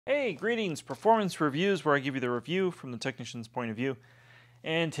Hey, greetings, Performance Reviews, where I give you the review from the technician's point of view.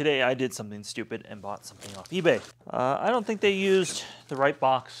 And today I did something stupid and bought something off eBay. I don't think they used the right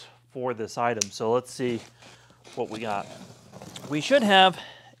box for this item, so let's see what we got. We should have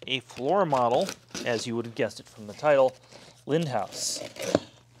a floor model, as you would have guessed it from the title, Lindhaus.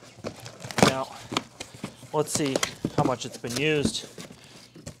 Now, let's see how much it's been used.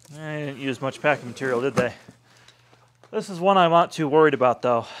 They didn't use much packing material, did they? This is one I'm not too worried about,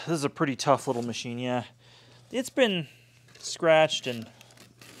 though. This is a pretty tough little machine, yeah. It's been scratched and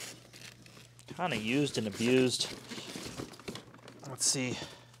kind of used and abused. Let's see.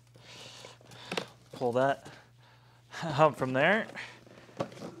 Pull that out from there.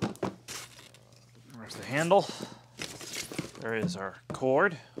 There's the handle. There is our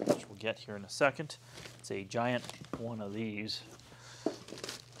cord, which we'll get here in a second. It's a giant one of these.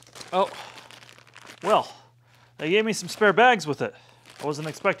 Oh, well. They gave me some spare bags with it. I wasn't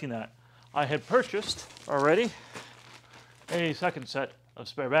expecting that. I had purchased already a second set of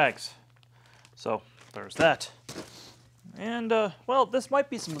spare bags. So there's that. And, well, this might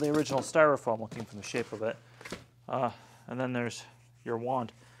be some of the original styrofoam looking from the shape of it. And then there's your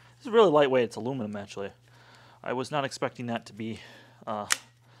wand. This is really lightweight. It's aluminum, actually. I was not expecting that to be... I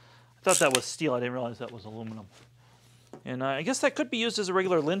thought that was steel. I didn't realize that was aluminum. And I guess that could be used as a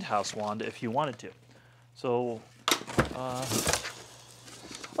regular Lindhaus wand if you wanted to. So,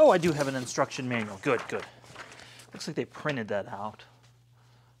 oh, I do have an instruction manual. Good, good. Looks like they printed that out.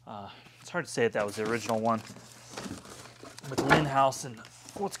 It's hard to say if that was the original one with Lindhaus and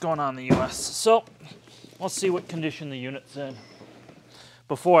what's going on in the US. So, let's see what condition the unit's in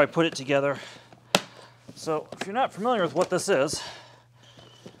before I put it together. So, if you're not familiar with what this is,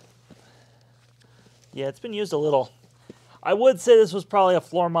 yeah, it's been used a little. I would say this was probably a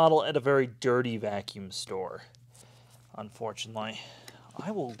floor model at a very dirty vacuum store, unfortunately.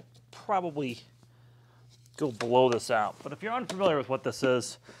 I will probably go blow this out. But if you're unfamiliar with what this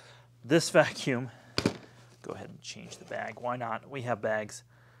is, this vacuum, go ahead and change the bag. Why not? We have bags.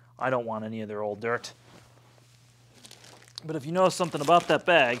 I don't want any of their old dirt. But if you know something about that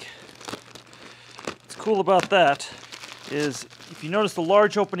bag, what's cool about that is if you notice the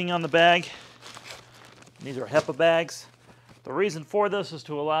large opening on the bag, these are HEPA bags. The reason for this is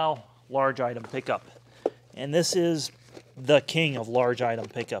to allow large item pickup. And this is the king of large item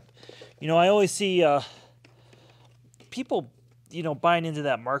pickup. You know, I always see people, buying into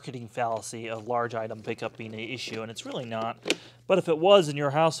that marketing fallacy of large item pickup being an issue, and it's really not. But if it was in your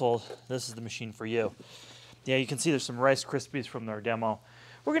household, this is the machine for you. Yeah, you can see there's some Rice Krispies from their demo.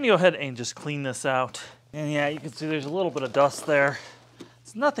 We're going to go ahead and just clean this out. And yeah, you can see there's a little bit of dust there.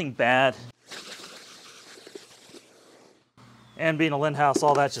 It's nothing bad. And being a Lindhaus,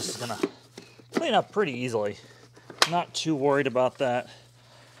 all that's just going to clean up pretty easily. Not too worried about that.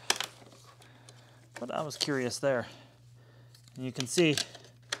 But I was curious there. And you can see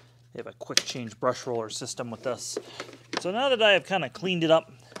they have a quick change brush roller system with this. So now that I have kind of cleaned it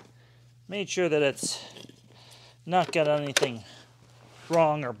up, made sure that it's not got anything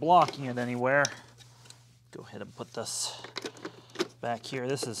wrong or blocking it anywhere, go ahead and put this back here.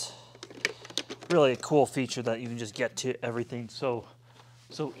 This is really a cool feature that you can just get to everything so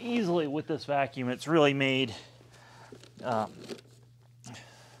easily with this vacuum. It's really made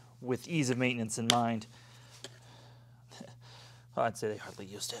with ease of maintenance in mind. Well, I'd say they hardly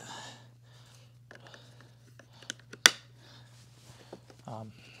used it.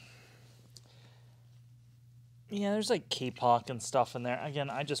 Yeah, there's like Kapok and stuff in there. Again,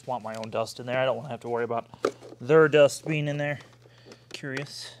 I just want my own dust in there. I don't want to have to worry about their dust being in there.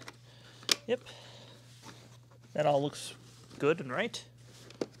 Curious. Yep. That all looks good and right.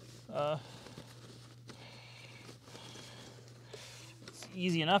 It's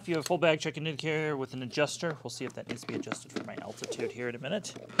easy enough. You have a full bag check indicator with an adjuster. We'll see if that needs to be adjusted for my altitude here in a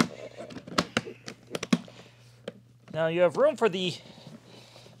minute. Now you have room for the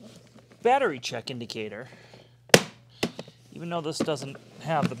battery check indicator. Even though this doesn't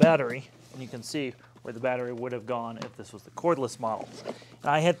have the battery, and you can see where the battery would have gone if this was the cordless model.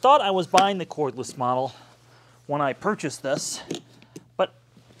 And I had thought I was buying the cordless model when I purchased this, but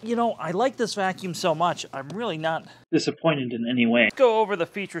I like this vacuum so much, I'm really not disappointed in any way. Let's go over the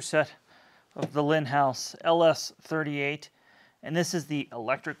feature set of the Lindhaus LS38, and this is the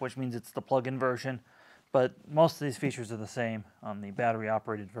electric, which means it's the plug-in version, but most of these features are the same on the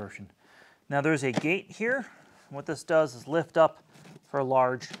battery-operated version. Now there's a gate here. What this does is lift up for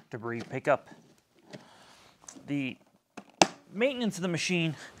large debris pickup. The maintenance of the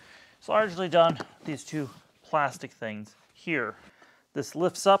machine is largely done with these two plastic things here. This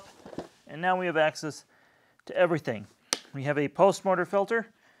lifts up, and now we have access to everything. We have a post-motor filter,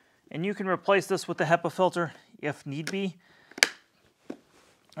 And you can replace this with the HEPA filter if need be.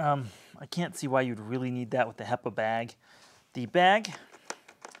 I can't see why you'd really need that with the HEPA bag. The bag,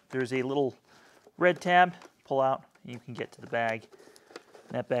 there's a little red tab, pull out, and you can get to the bag.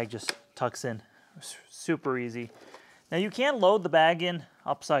 And that bag just tucks in, super easy. Now you can load the bag in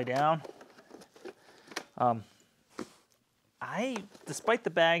upside down. Despite the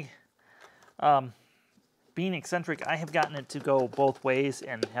bag being eccentric, I have gotten it to go both ways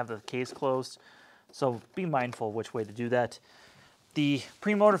and have the case closed. So be mindful which way to do that. The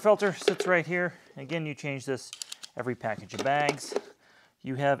pre-motor filter sits right here. Again, you change this every package of bags.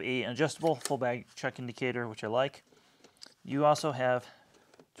 You have an adjustable full bag check indicator, which I like. You also have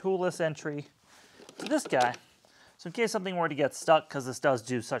toolless entry to this guy. So in case something were to get stuck, because this does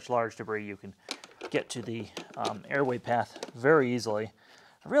do such large debris, you can get to the airway path very easily.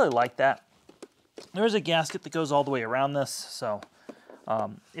 I really like that. There is a gasket that goes all the way around this, so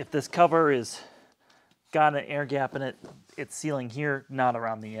if this cover is got an air gap in it, it's sealing here, not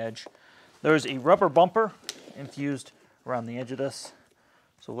around the edge. There's a rubber bumper infused around the edge of this.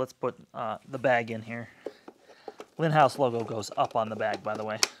 So let's put the bag in here. Lindhaus logo goes up on the bag, by the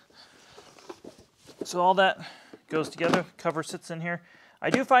way. So all that goes together, cover sits in here. I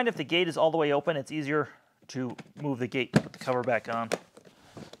do find if the gate is all the way open, it's easier to move the gate and put the cover back on.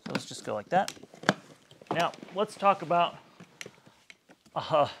 So let's just go like that. Now, let's talk about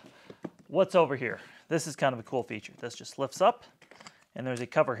what's over here. This is kind of a cool feature. This just lifts up, and there's a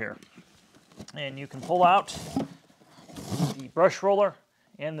cover here. And you can pull out the brush roller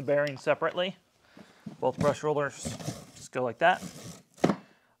and the bearing separately. Both brush rollers just go like that.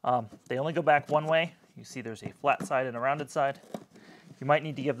 They only go back one way. You see there's a flat side and a rounded side. You might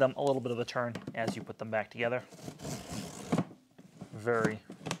need to give them a little bit of a turn as you put them back together. Very,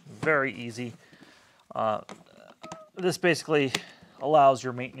 very easy. This basically allows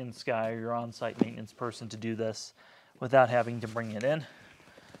your maintenance guy or your on-site maintenance person to do this without having to bring it in.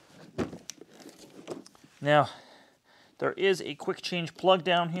 Now, there is a quick change plug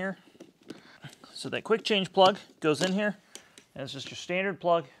down here. So that quick change plug goes in here, and it's just your standard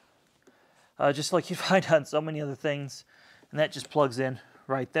plug, just like you find on so many other things. And that just plugs in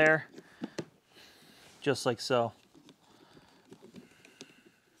right there, just like so.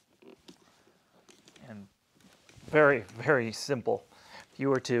 And very, very simple. If you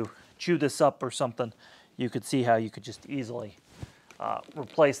were to chew this up or something, you could see how you could just easily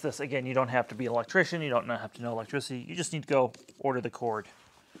replace this. Again, you don't have to be an electrician, you don't have to know electricity, you just need to go order the cord.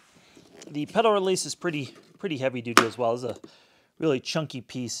 The pedal release is pretty heavy duty as well. It's a really chunky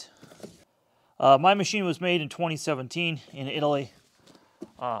piece. My machine was made in 2017 in Italy.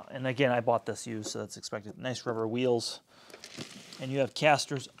 And again, I bought this used, so that's expected. Nice rubber wheels. And you have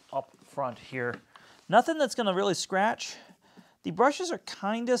casters up front here. Nothing that's going to really scratch. The brushes are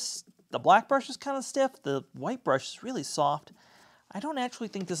the black brush is kind of stiff. The white brush is really soft. I don't actually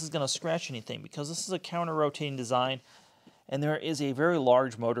think this is going to scratch anything because this is a counter-rotating design. And there is a very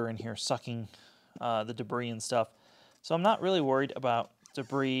large motor in here sucking the debris and stuff. So I'm not really worried about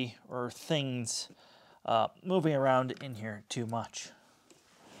debris or things moving around in here too much.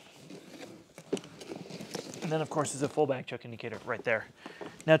 And then, of course, there's a full bag check indicator right there.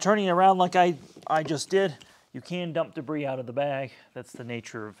 Now, turning around like I just did, you can dump debris out of the bag. That's the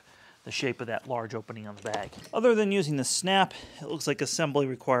nature of the shape of that large opening on the bag. Other than using the snap, it looks like assembly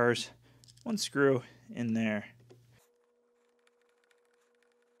requires one screw in there.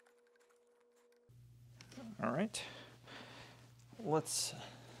 All right. Let's,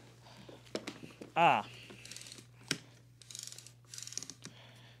 and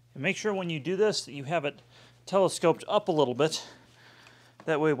make sure when you do this that you have it telescoped up a little bit.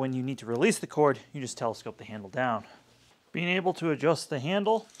 That way when you need to release the cord, you just telescope the handle down. Being able to adjust the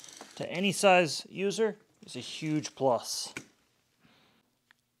handle to any size user is a huge plus.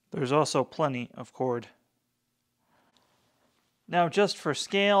 There's also plenty of cord. Now just for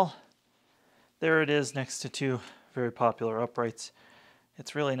scale, there it is next to two very popular uprights.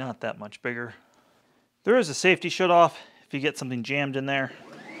 It's really not that much bigger. There is a safety shut-off if you get something jammed in there.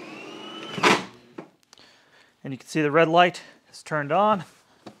 And you can see the red light is turned on.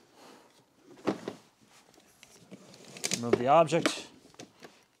 Remove the object.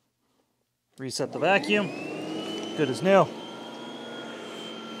 Reset the vacuum. Good as new.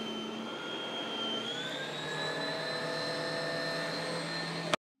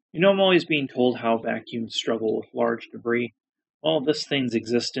 You know, I'm always being told how vacuums struggle with large debris. Well, this thing's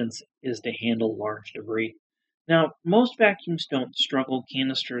existence is to handle large debris. Now, most vacuums don't struggle.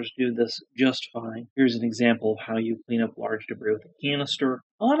 Canisters do this just fine. Here's an example of how you clean up large debris with a canister.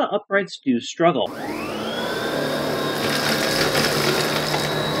 A lot of uprights do struggle.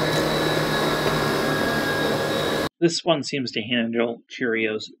 This one seems to handle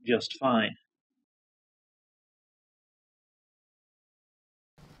Cheerios just fine.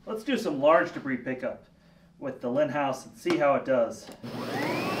 Let's do some large debris pickup with the Lindhaus and see how it does.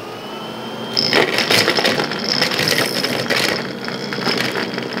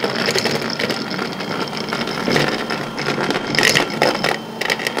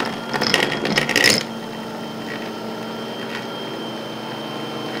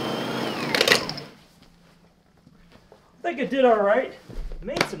 I think it did all right. It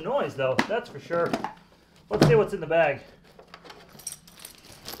made some noise though, that's for sure. Let's see what's in the bag.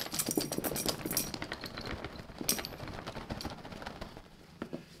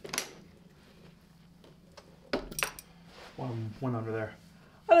 One under there.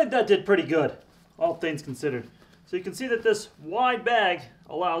 I think that did pretty good, all things considered. So you can see that this wide bag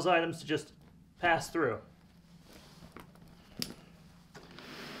allows items to just pass through.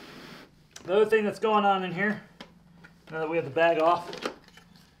 The other thing that's going on in here, now that we have the bag off,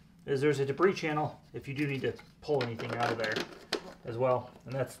 is there's a debris channel if you do need to pull anything out of there as well.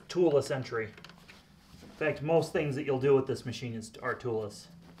 And that's toolless entry. In fact, most things that you'll do with this machine are toolless.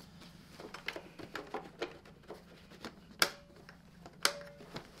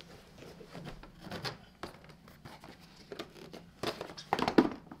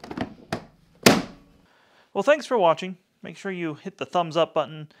 Well, thanks for watching. Make sure you hit the thumbs up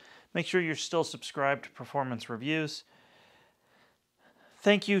button. Make sure you're still subscribed to Performance Reviews.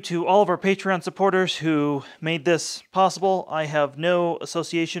 Thank you to all of our Patreon supporters who made this possible. I have no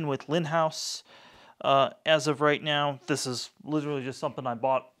association with Lindhaus as of right now. This is literally just something I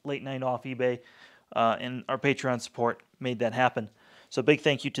bought late night off eBay, and our Patreon support made that happen. So big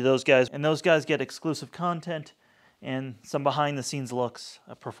thank you to those guys. And those guys get exclusive content and some behind-the-scenes looks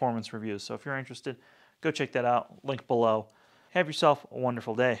of Performance Reviews. So if you're interested, go check that out. Link below. Have yourself a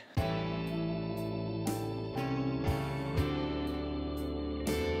wonderful day.